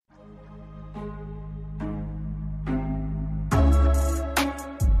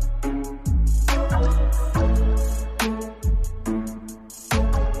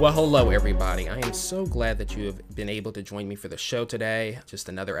Well, hello everybody. I am so glad that you have been able to join me for the show today. Just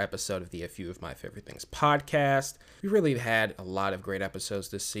another episode of the A Few of My Favorite Things podcast. We really had a lot of great episodes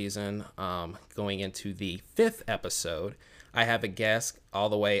this season. Going into the 5th episode, I have a guest all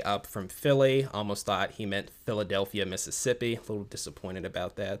the way up from Philly. Almost thought he meant Philadelphia, Mississippi. A little disappointed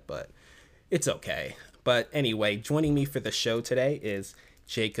about that, but it's okay. But anyway, joining me for the show today is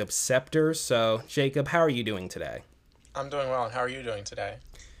Jacob Septer. So, Jacob, how are you doing today? I'm doing well, and how are you doing today?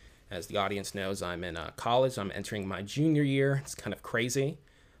 As the audience knows, I'm in college. I'm entering my junior year. It's kind of crazy.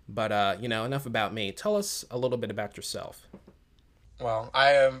 But, enough about me. Tell us a little bit about yourself. Well,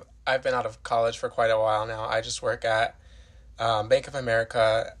 I've been out of college for quite a while now. I just work at Bank of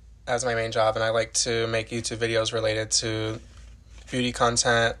America as my main job, and I like to make YouTube videos related to beauty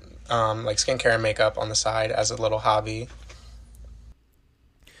content, like skincare and makeup on the side as a little hobby.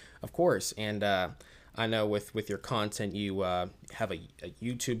 Of course, and I know with your content, you have a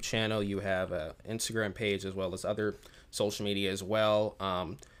YouTube channel, you have an Instagram page, as well as other social media as well.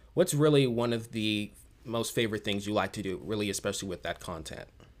 What's really one of the most favorite things you like to do, really, especially with that content?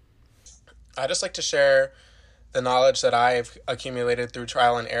 I just like to share the knowledge that I've accumulated through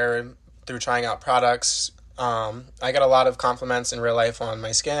trial and error, through trying out products. I get a lot of compliments in real life on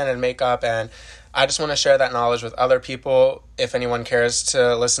my skin and makeup, and I just want to share that knowledge with other people if anyone cares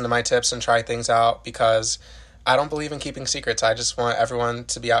to listen to my tips and try things out, because I don't believe in keeping secrets. I just want everyone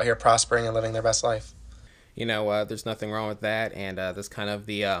to be out here prospering and living their best life. There's nothing wrong with that, and that's kind of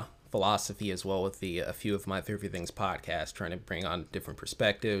the philosophy as well with the A Few of My Favorite Things podcast, trying to bring on different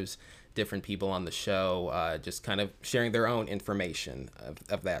perspectives, different people on the show, just kind of sharing their own information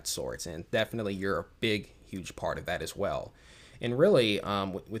of that sort, and definitely you're a big, huge part of that as well. And really,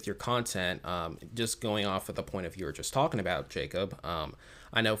 with your content, just going off of the point of view you were just talking about, Jacob,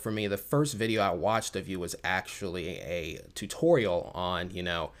 I know for me, the first video I watched of you was actually a tutorial on,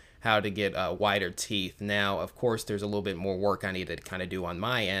 how to get whiter teeth. Now, of course, there's a little bit more work I need to kind of do on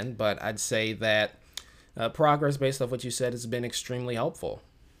my end, but I'd say that progress based off what you said has been extremely helpful.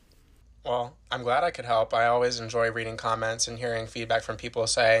 Well, I'm glad I could help. I always enjoy reading comments and hearing feedback from people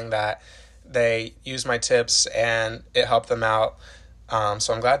saying that they use my tips and it helped them out.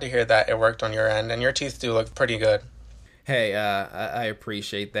 So I'm glad to hear that it worked on your end, and your teeth do look pretty good. Hey, I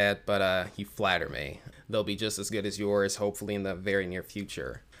appreciate that, but you flatter me. They'll be just as good as yours, hopefully in the very near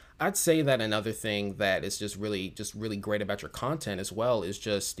future. I'd say that another thing that is just really great about your content as well is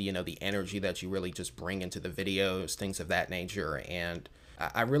just, the energy that you really just bring into the videos, things of that nature. And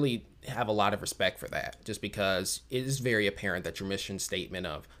I really have a lot of respect for that, just because it is very apparent that your mission statement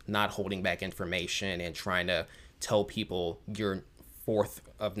of not holding back information and trying to tell people your forth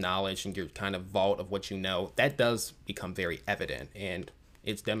of knowledge and your kind of vault of what you know, that does become very evident, and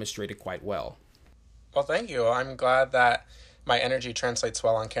it's demonstrated quite well. Well, thank you. I'm glad that my energy translates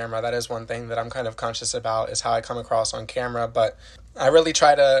well on camera. That is one thing that I'm kind of conscious about, is how I come across on camera, but I really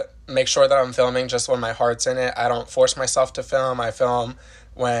try to make sure that I'm filming just when my heart's in it. I don't force myself to film. I film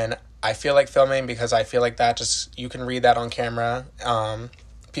when I feel like filming, because I feel like that just, you can read that on camera.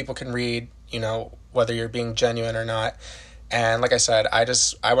 People can read, whether you're being genuine or not. And like I said,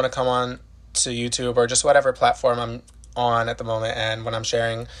 I want to come on to YouTube or just whatever platform I'm on at the moment, and when I'm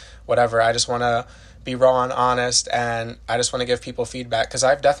sharing whatever, I just want to be raw and honest, and I just want to give people feedback, because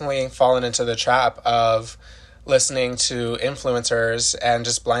I've definitely fallen into the trap of listening to influencers and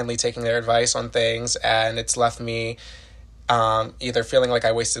just blindly taking their advice on things, and it's left me either feeling like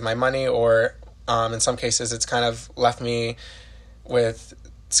I wasted my money, or in some cases it's kind of left me with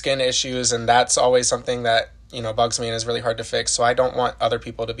skin issues, and that's always something that bugs me and is really hard to fix. So I don't want other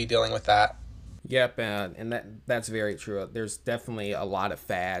people to be dealing with that. Yep, and that's very true. There's definitely a lot of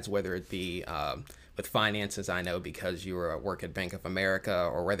fads, whether it be with finances, I know because you were at work at Bank of America,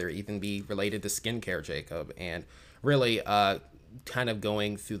 or whether it even be related to skincare, Jacob, and really kind of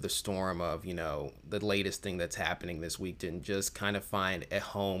going through the storm of, the latest thing that's happening this week, and just kind of find a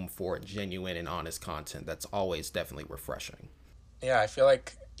home for genuine and honest content. That's always definitely refreshing. Yeah, I feel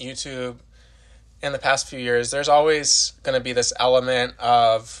like YouTube, in the past few years, there's always going to be this element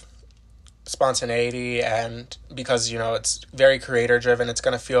of spontaneity, and because it's very creator driven, it's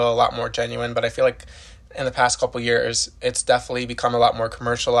going to feel a lot more genuine. But I feel like in the past couple years, it's definitely become a lot more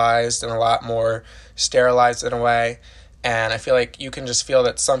commercialized and a lot more sterilized in a way. And I feel like you can just feel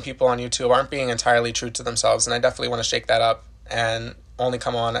that some people on YouTube aren't being entirely true to themselves, and I definitely want to shake that up and only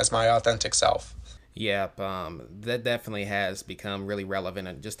come on as my authentic self. Yep, that definitely has become really relevant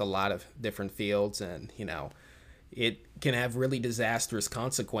in just a lot of different fields, and it can have really disastrous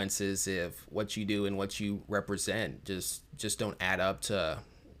consequences if what you do and what you represent just don't add up to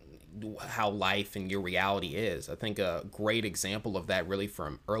how life and your reality is. I think a great example of that really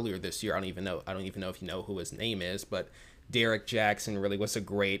from earlier this year, I don't even know if you know who his name is, but Derek Jackson really was a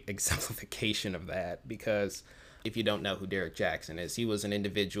great exemplification of that, because if you don't know who Derek Jackson is, he was an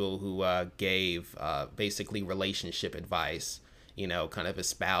individual who gave basically relationship advice, kind of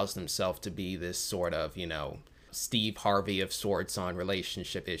espoused himself to be this sort of, Steve Harvey of sorts on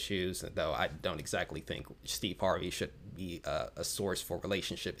relationship issues, though I don't exactly think Steve Harvey should be a source for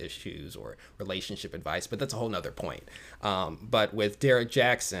relationship issues or relationship advice, but that's a whole nother point. But with Derek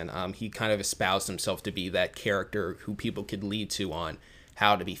Jackson, he kind of espoused himself to be that character who people could lead to on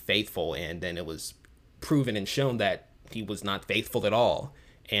how to be faithful, and then it was proven and shown that he was not faithful at all.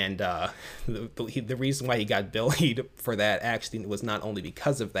 And the reason why he got bullied for that actually was not only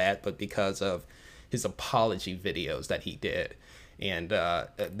because of that, but because of his apology videos that he did. And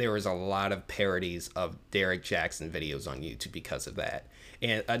there was a lot of parodies of Derek Jackson videos on YouTube because of that.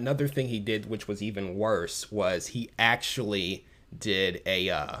 And another thing he did, which was even worse, was he actually did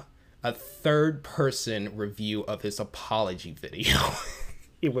a third person review of his apology video.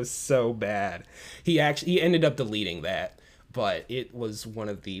 It was so bad. He ended up deleting that, but it was one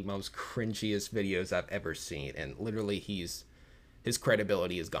of the most cringiest videos I've ever seen. And literally his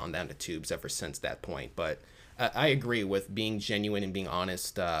credibility has gone down the tubes ever since that point. But I agree with being genuine and being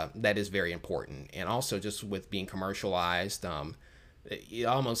honest. That is very important. And also just with being commercialized, it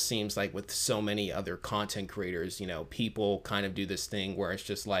almost seems like with so many other content creators, people kind of do this thing where it's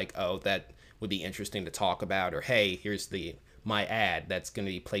just like, oh, that would be interesting to talk about, or hey, here's my ad that's going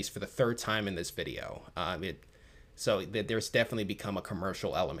to be placed for the third time in this video. So there's definitely become a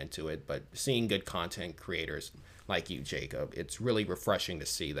commercial element to it. But seeing good content creators like you, Jacob, it's really refreshing to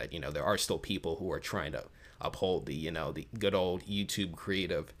see that, there are still people who are trying to uphold the good old YouTube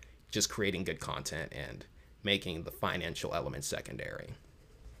creative, just creating good content and making the financial element secondary.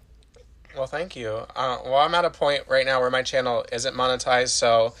 Well, thank you. Well, I'm at a point right now where my channel isn't monetized,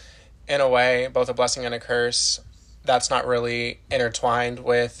 so in a way, both a blessing and a curse. That's not really intertwined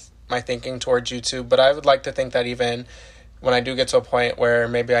with my thinking towards YouTube, but I would like to think that even when I do get to a point where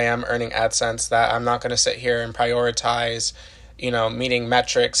maybe I am earning AdSense, that I'm not going to sit here and prioritize, meeting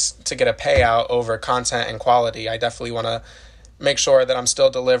metrics to get a payout over content and quality. I definitely want to make sure that I'm still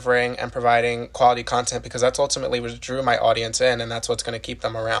delivering and providing quality content, because that's ultimately what drew my audience in, and that's what's going to keep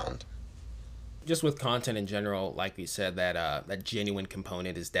them around. Just with content in general, like we said, that genuine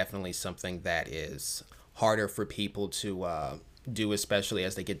component is definitely something that is harder for people to do, especially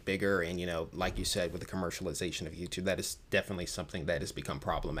as they get bigger. And, like you said, with the commercialization of YouTube, that is definitely something that has become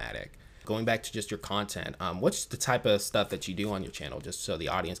problematic. Going back to just your content, what's the type of stuff that you do on your channel, just so the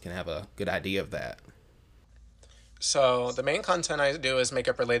audience can have a good idea of that? So the main content I do is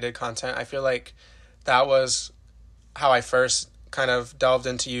makeup related content. I feel like that was how I first kind of delved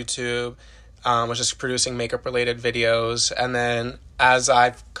into YouTube, was just producing makeup related videos. And then as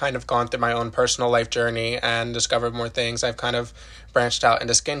I've kind of gone through my own personal life journey and discovered more things, I've kind of branched out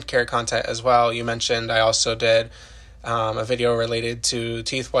into skincare content as well. You mentioned I also did a video related to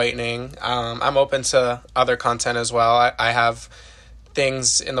teeth whitening. I'm open to other content as well. I have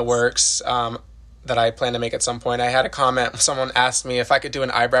things in the works that I plan to make at some point. I had a comment, someone asked me if I could do an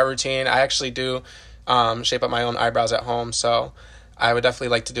eyebrow routine. I actually do shape up my own eyebrows at home, so I would definitely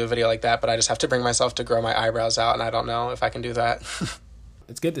like to do a video like that, but I just have to bring myself to grow my eyebrows out, and I don't know if I can do that.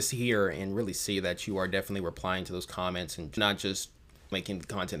 It's good to hear and really see that you are definitely replying to those comments and not just making the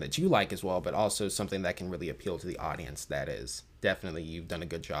content that you like as well, but also something that can really appeal to the audience. That is definitely, you've done a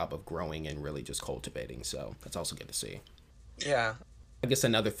good job of growing and really just cultivating. So that's also good to see. Yeah. I guess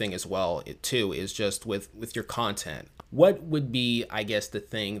another thing as well, too, is just with your content. What would be, I guess, the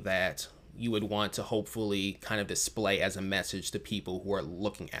thing that you would want to hopefully kind of display as a message to people who are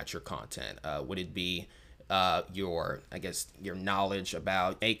looking at your content? Would it be your knowledge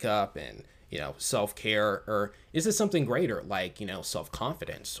about makeup and, self-care, or is it something greater like,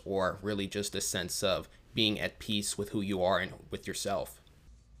 self-confidence, or really just a sense of being at peace with who you are and with yourself?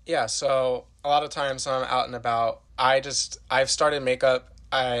 Yeah, so a lot of times when I'm out and about, I've started makeup.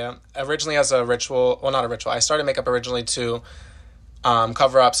 I originally as a ritual, well, not a ritual. I started makeup originally to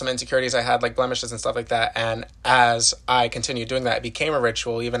cover up some insecurities I had, like blemishes and stuff like that. And as I continued doing that, it became a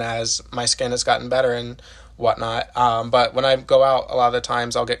ritual, even as my skin has gotten better and whatnot. But when I go out, a lot of the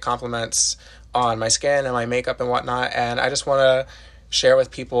times I'll get compliments on my skin and my makeup and whatnot. And I just want to share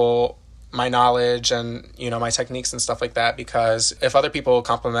with people my knowledge and, my techniques and stuff like that, because if other people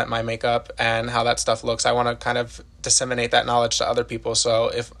compliment my makeup and how that stuff looks, I want to kind of disseminate that knowledge to other people. So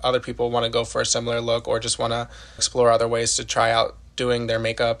if other people want to go for a similar look or just want to explore other ways to try out doing their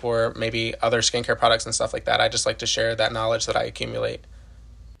makeup or maybe other skincare products and stuff like that, I just like to share that knowledge that I accumulate.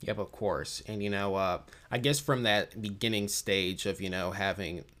 Yep, of course. And I guess from that beginning stage of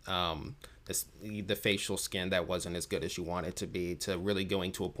having the facial skin that wasn't as good as you want it to be, to really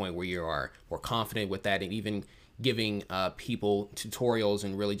going to a point where you are more confident with that, and even giving people tutorials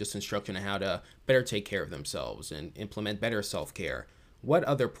and really just instruction on how to better take care of themselves and implement better self-care. What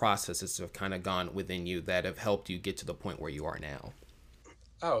other processes have kind of gone within you that have helped you get to the point where you are now?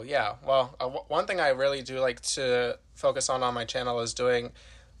 Oh, yeah. Well, one thing I really do like to focus on my channel is doing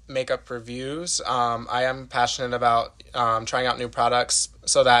makeup reviews. I am passionate about trying out new products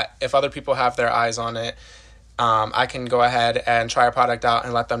so that if other people have their eyes on it, I can go ahead and try a product out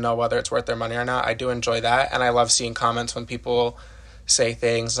and let them know whether it's worth their money or not. I do enjoy that. And I love seeing comments when people say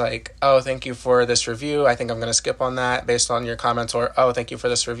things like, oh, thank you for this review. I think I'm going to skip on that based on your comments. Or, oh, thank you for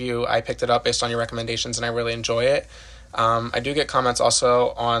this review. I picked it up based on your recommendations and I really enjoy it. I do get comments also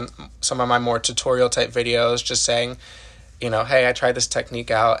on some of my more tutorial type videos just saying, hey, I tried this technique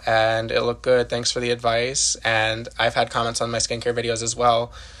out and it looked good. Thanks for the advice. And I've had comments on my skincare videos as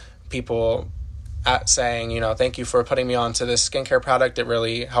well. People saying, thank you for putting me onto this skincare product. It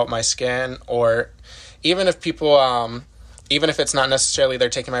really helped my skin. Or even if people, even if it's not necessarily they're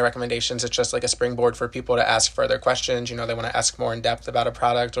taking my recommendations, it's just like a springboard for people to ask further questions. They want to ask more in depth about a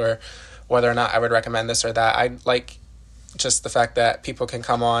product or whether or not I would recommend this or that. I like just the fact that people can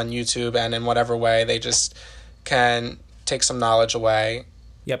come on YouTube and in whatever way they just can take some knowledge away.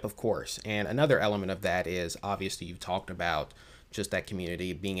 Yep, of course. And another element of that is obviously you've talked about just that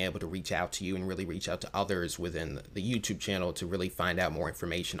community being able to reach out to you and really reach out to others within the YouTube channel to really find out more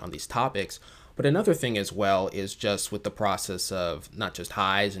information on these topics. But another thing as well is just with the process of not just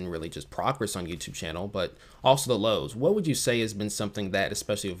highs and really just progress on YouTube channel, but also the lows. What would you say has been something that,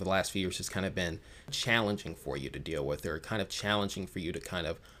 especially over the last few years, has kind of been challenging for you to deal with, or kind of challenging for you to kind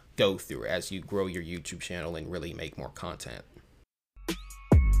of go through as you grow your YouTube channel and really make more content?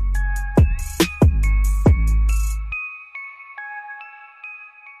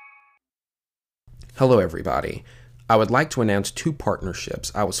 Hello, everybody. I would like to announce two partnerships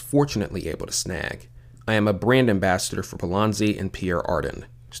I was fortunately able to snag. I am a brand ambassador for Balanzi and Pierre Arden.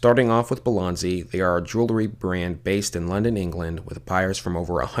 Starting off with Balanzi, they are a jewelry brand based in London, England, with buyers from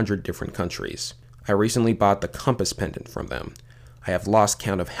over 100 different countries. I recently bought the Compass pendant from them. I have lost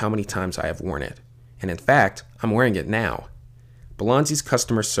count of how many times I have worn it. And in fact, I'm wearing it now. Balanzi's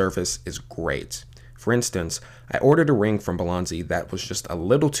customer service is great. For instance, I ordered a ring from Balanzi that was just a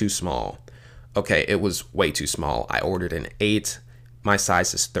little too small. Okay, it was way too small. I ordered an 8. My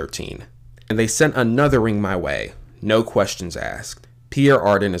size is 13. And they sent another ring my way. No questions asked. Pierre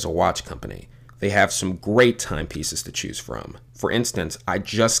Arden is a watch company. They have some great timepieces to choose from. For instance, I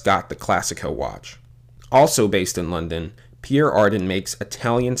just got the Classico watch. Also based in London, Pierre Arden makes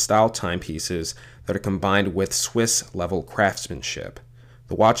Italian-style timepieces that are combined with Swiss-level craftsmanship.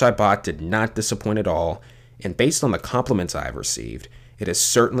 The watch I bought did not disappoint at all, and based on the compliments I have received, it has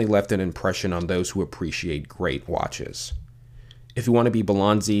certainly left an impression on those who appreciate great watches. If you want to be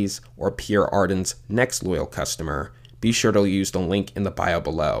Balanzi's or Pierre Arden's next loyal customer, be sure to use the link in the bio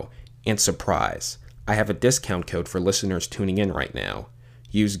below. And surprise, I have a discount code for listeners tuning in right now.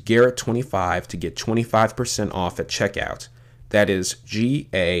 Use Garrett25 to get 25% off at checkout. That is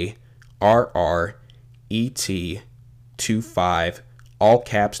GARRET25, all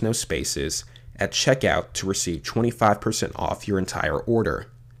caps, no spaces, at checkout to receive 25% off your entire order.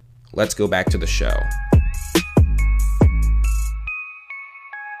 Let's go back to the show.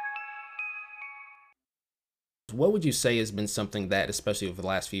 What would you say has been something that, especially over the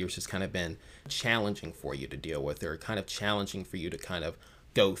last few years, has kind of been challenging for you to deal with, or kind of challenging for you to kind of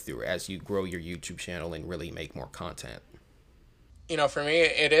go through as you grow your YouTube channel and really make more content? For me,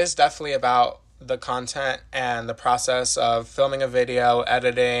 it is definitely about the content and the process of filming a video,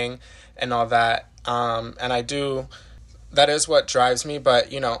 editing, and all that. That is what drives me, but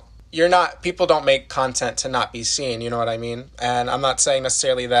people don't make content to not be seen, you know what I mean? And I'm not saying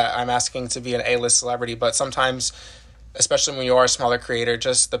necessarily that I'm asking to be an A-list celebrity, but sometimes, especially when you are a smaller creator,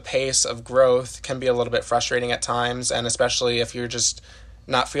 just the pace of growth can be a little bit frustrating at times, and especially if you're just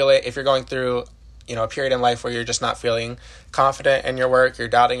not feeling, if you're going through, a period in life where you're just not feeling confident in your work, you're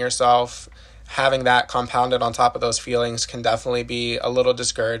doubting yourself, having that compounded on top of those feelings can definitely be a little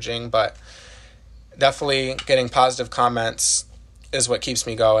discouraging, but definitely getting positive comments is what keeps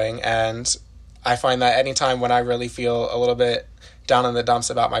me going. And I find that anytime when I really feel a little bit down in the dumps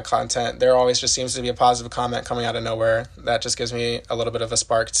about my content, there always just seems to be a positive comment coming out of nowhere that just gives me a little bit of a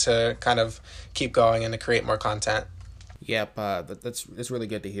spark to kind of keep going and to create more content. Yep, that's really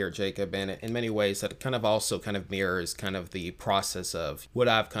good to hear, Jacob. And in many ways, that kind of also kind of mirrors kind of the process of what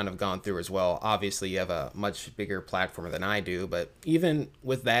I've kind of gone through as well. Obviously, you have a much bigger platform than I do, but even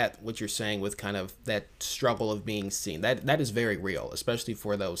with that, what you're saying with kind of that struggle of being seen, that is very real, especially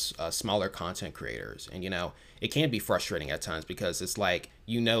for those smaller content creators. And it can be frustrating at times because it's like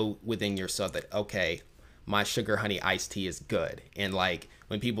within yourself that okay, my sugar honey iced tea is good, and like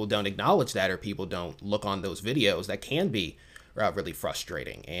when people don't acknowledge that or people don't look on those videos, that can be really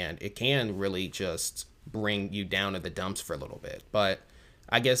frustrating, and it can really just bring you down in the dumps for a little bit. But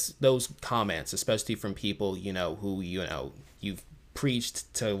I guess those comments, especially from people who you've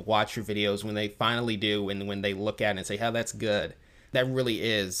preached to watch your videos, when they finally do and when they look at it and say, "Oh, that's good," that really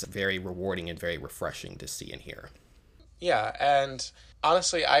is very rewarding and very refreshing to see and hear. Yeah, and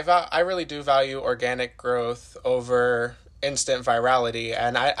honestly, I really do value organic growth over instant virality.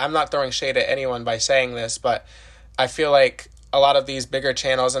 And I'm not throwing shade at anyone by saying this, but I feel like a lot of these bigger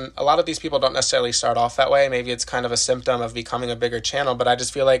channels, and a lot of these people don't necessarily start off that way. Maybe it's kind of a symptom of becoming a bigger channel, but I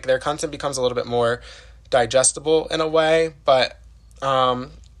just feel like their content becomes a little bit more digestible in a way. But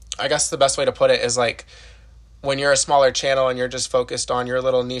I guess the best way to put it is like when you're a smaller channel and you're just focused on your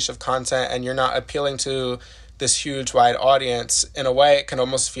little niche of content and you're not appealing to this huge wide audience, in a way it can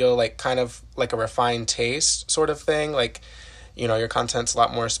almost feel like kind of like a refined taste sort of thing, like your content's a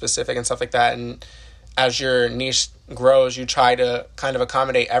lot more specific and stuff like that. And as your niche grows, you try to kind of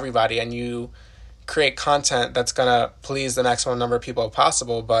accommodate everybody and you create content that's going to please the maximum number of people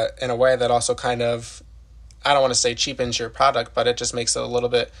possible, but in a way that also kind of, I don't want to say cheapens your product, but it just makes it a little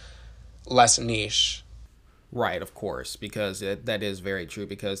bit less niche. Right, of course, because that is very true,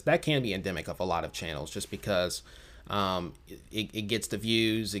 because that can be endemic of a lot of channels, just because it gets the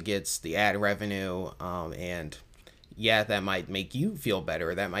views, it gets the ad revenue, and yeah, that might make you feel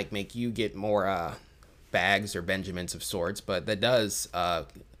better, that might make you get more bags or Benjamins of sorts, but that does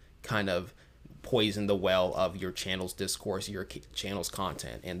kind of poison the well of your channel's discourse, your channel's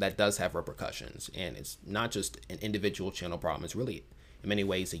content, and that does have repercussions. And it's not just an individual channel problem, it's really in many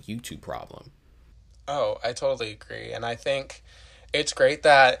ways a YouTube problem. Oh, I totally agree. And I think it's great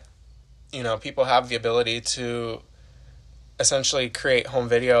that, people have the ability to essentially create home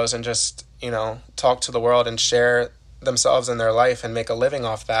videos and just, talk to the world and share themselves and their life and make a living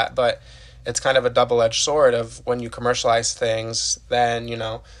off that. But it's kind of a double-edged sword of when you commercialize things, then,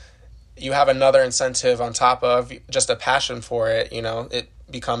 you have another incentive on top of just a passion for it. It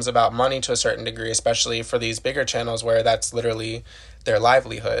becomes about money to a certain degree, especially for these bigger channels where that's literally their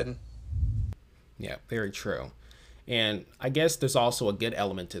livelihood. Yeah, very true. And I guess there's also a good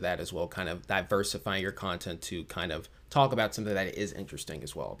element to that as well, kind of diversifying your content to kind of talk about something that is interesting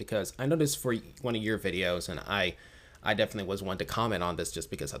as well. Because I noticed for one of your videos, and I definitely was one to comment on this just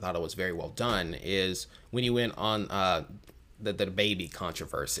because I thought it was very well done, is when you went on the baby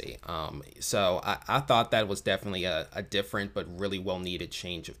controversy. So I thought that was definitely a different but really well needed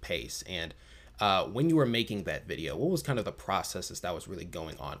change of pace. And when you were making that video, what was kind of the processes that was really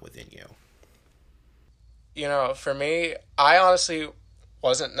going on within you? For me, I honestly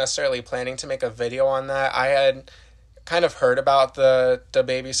wasn't necessarily planning to make a video on that. I had kind of heard about the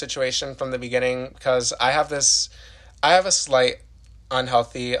baby situation from the beginning because I have a slight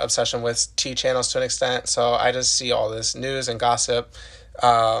unhealthy obsession with tea channels to an extent. So I just see all this news and gossip.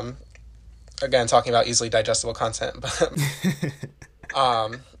 Again, talking about easily digestible content, but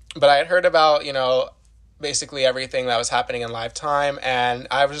I had heard about, basically everything that was happening in live time, and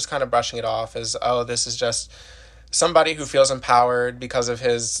I was just kind of brushing it off as, oh, this is just somebody who feels empowered because of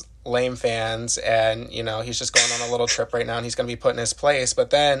his lame fans, and he's just going on a little trip right now and he's going to be put in his place.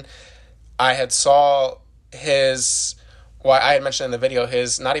 But then I had saw I had mentioned in the video,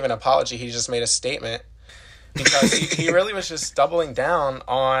 his not even apology, he just made a statement, because he really was just doubling down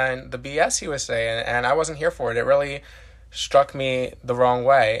on the BS he was saying, and I wasn't here for it. It really struck me the wrong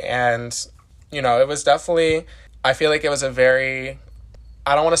way. And it was definitely, I feel like it was a very,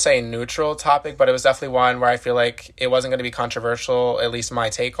 I don't want to say neutral topic, but it was definitely one where I feel like it wasn't going to be controversial, at least my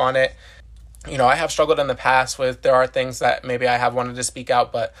take on it. I have struggled in the past with, there are things that maybe I have wanted to speak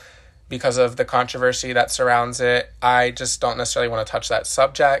out, but because of the controversy that surrounds it, I just don't necessarily want to touch that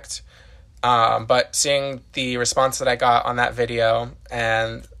subject. But seeing the response that I got on that video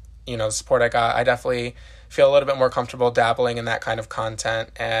and, the support I got, I definitely feel a little bit more comfortable dabbling in that kind of content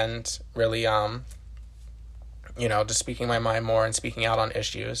and really, just speaking my mind more and speaking out on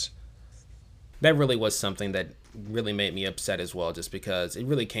issues. That really was something that really made me upset as well, just because it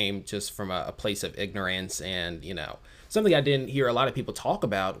really came just from a place of ignorance. And, something I didn't hear a lot of people talk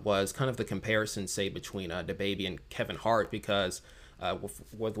about was kind of the comparison, say, between DaBaby and Kevin Hart, because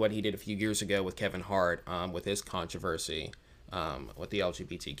with what he did a few years ago with Kevin Hart, with his controversy with the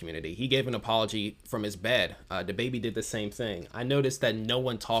LGBT community. He gave an apology from his bed. The baby did the same thing. I noticed that no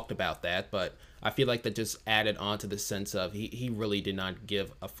one talked about that, but I feel like that just added on to the sense of he really did not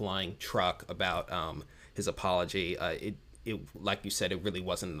give a flying truck about his apology. It like you said, it really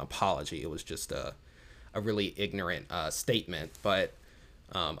wasn't an apology. It was just a really ignorant statement. But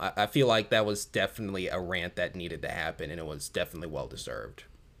I feel like that was definitely a rant that needed to happen, and it was definitely well deserved.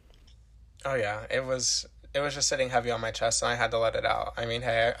 Oh yeah, it was just sitting heavy on my chest, and I had to let it out. I mean,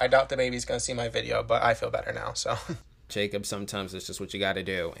 hey, I doubt the baby's gonna see my video, but I feel better now. So, Jacob, sometimes it's just what you got to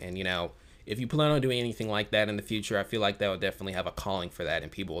do, and if you plan on doing anything like that in the future, I feel like that would definitely have a calling for that,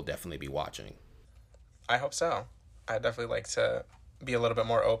 and people will definitely be watching. I hope so. I definitely like to be a little bit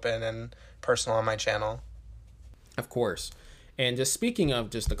more open and personal on my channel. Of course. And just speaking of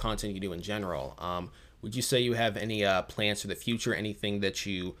just the content you do in general, would you say you have any plans for the future, anything that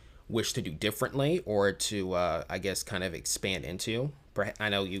you wish to do differently or to, I guess, kind of expand into? I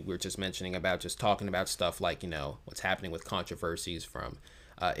know you were just mentioning about just talking about stuff like, what's happening with controversies from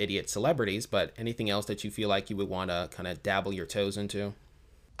idiot celebrities, but anything else that you feel like you would want to kind of dabble your toes into?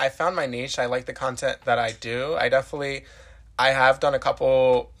 I found my niche. I like the content that I do. I have done a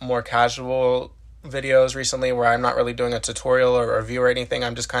couple more casual videos recently where I'm not really doing a tutorial or a review or anything.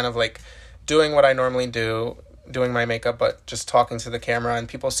 I'm just kind of like doing what I normally do, doing my makeup, but just talking to the camera, and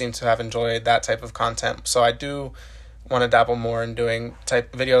people seem to have enjoyed that type of content. So I do want to dabble more in doing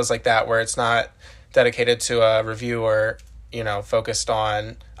type videos like that where it's not dedicated to a review or, focused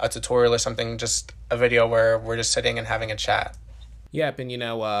on a tutorial or something, just a video where we're just sitting and having a chat. Yep,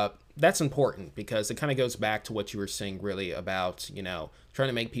 and that's important because it kind of goes back to what you were saying really about, trying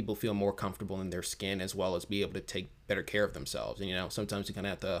to make people feel more comfortable in their skin as well as be able to take better care of themselves. And, sometimes you kind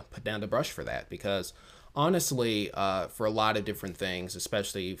of have to put down the brush for that because honestly, for a lot of different things,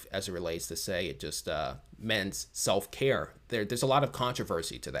 especially as it relates to, say, it just men's self-care, there's a lot of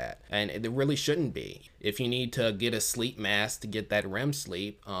controversy to that. And there really shouldn't be. If you need to get a sleep mask to get that REM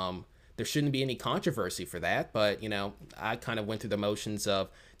sleep, there shouldn't be any controversy for that, but, I kind of went through the motions of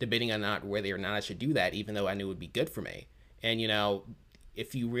debating on whether or not I should do that, even though I knew it would be good for me. And,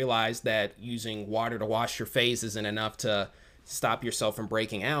 if you realize that using water to wash your face isn't enough to stop yourself from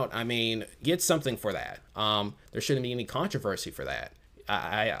breaking out, I mean, get something for that. There shouldn't be any controversy for that.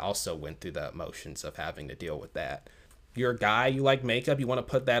 I also went through the motions of having to deal with that. You're a guy, you like makeup, you want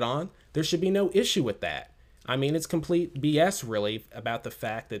to put that on, there should be no issue with that. I mean, it's complete BS, really, about the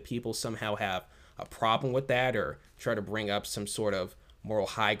fact that people somehow have a problem with that or try to bring up some sort of moral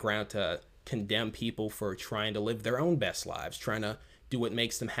high ground to condemn people for trying to live their own best lives, trying to do what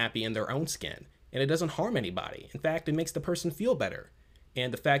makes them happy in their own skin. And it doesn't harm anybody. In fact, it makes the person feel better.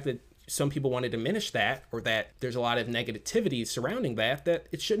 And the fact that some people want to diminish that or that there's a lot of negativity surrounding that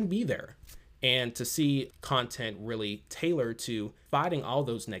it shouldn't be there. And to see content really tailored to fighting all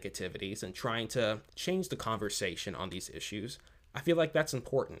those negativities and trying to change the conversation on these issues, I feel like that's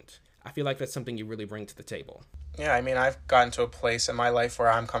important. I feel like that's something you really bring to the table. Yeah, I mean, I've gotten to a place in my life where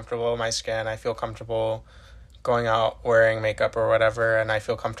I'm comfortable in my skin. I feel comfortable going out wearing makeup or whatever, and I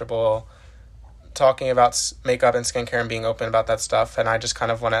feel comfortable talking about makeup and skincare and being open about that stuff. And I just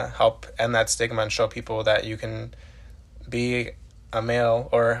kind of want to help end that stigma and show people that you can be a male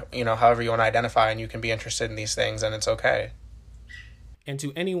or, however you want to identify, and you can be interested in these things, and it's okay. And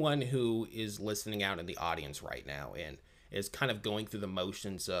to anyone who is listening out in the audience right now and is kind of going through the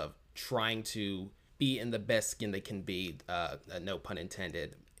motions of trying to be in the best skin they can be, no pun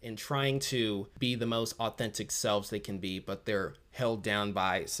intended, and trying to be the most authentic selves they can be, but they're held down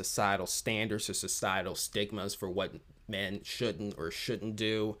by societal standards or societal stigmas for what men shouldn't or shouldn't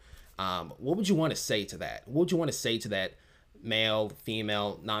do, what would you want to say to that? What would you want to say to that male,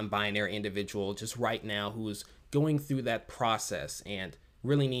 female, non-binary individual just right now who's going through that process and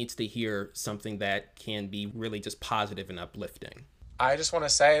really needs to hear something that can be really just positive and uplifting? I just want to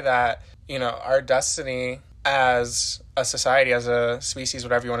say that, our destiny as a society, as a species,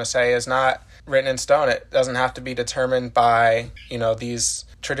 whatever you want to say, is not written in stone. It doesn't have to be determined by, these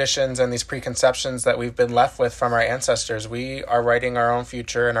traditions and these preconceptions that we've been left with from our ancestors. We are writing our own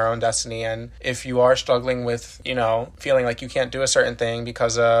future and our own destiny. And if you are struggling with, feeling like you can't do a certain thing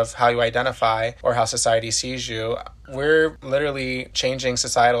because of how you identify or how society sees you, we're literally changing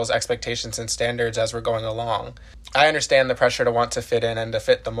societal's expectations and standards as we're going along. I understand the pressure to want to fit in and to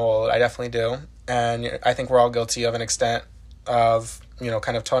fit the mold. I definitely do. And I think we're all guilty of an extent of,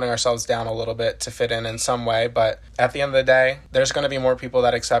 kind of toning ourselves down a little bit to fit in some way. But at the end of the day, there's going to be more people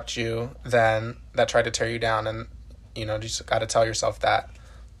that accept you than that try to tear you down. And, you just got to tell yourself that.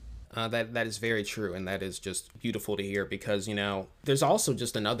 That is very true, and that is just beautiful to hear because, you know, there's also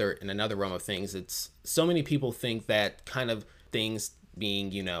just in another realm of things. It's so many people think that kind of things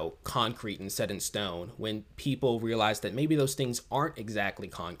being, you know, concrete and set in stone, when people realize that maybe those things aren't exactly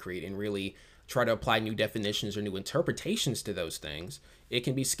concrete and really try to apply new definitions or new interpretations to those things, it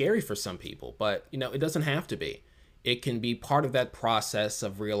can be scary for some people. But, you know, it doesn't have to be. It can be part of that process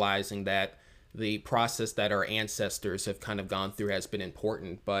of realizing that the process that our ancestors have kind of gone through has been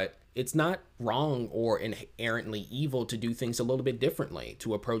important, but it's not wrong or inherently evil to do things a little bit differently,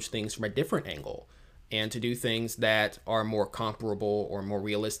 to approach things from a different angle, and to do things that are more comparable or more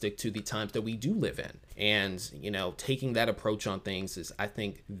realistic to the times that we do live in. And, you know, taking that approach on things is, I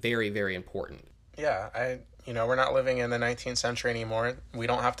think, very, very important. Yeah, we're not living in the 19th century anymore. We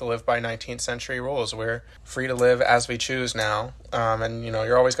don't have to live by 19th century rules. We're free to live as we choose now. And, you know,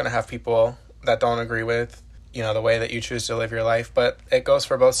 you're always going to have people that don't agree with, you know, the way that you choose to live your life, but it goes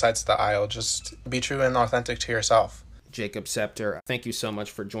for both sides of the aisle. Just be true and authentic to yourself. Jacob Septer, thank you so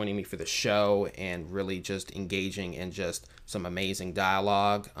much for joining me for the show and really just engaging in just some amazing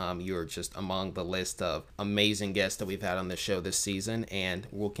dialogue. You're just among the list of amazing guests that we've had on the show this season and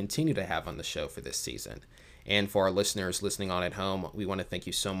will continue to have on the show for this season. And for our listeners listening on at home, we want to thank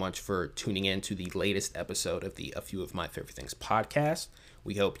you so much for tuning in to the latest episode of the A Few of My Favorite Things podcast.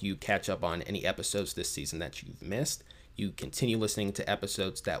 We hope you catch up on any episodes this season that you've missed. You continue listening to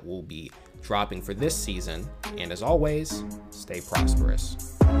episodes that will be dropping for this season. And as always, stay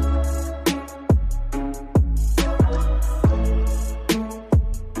prosperous.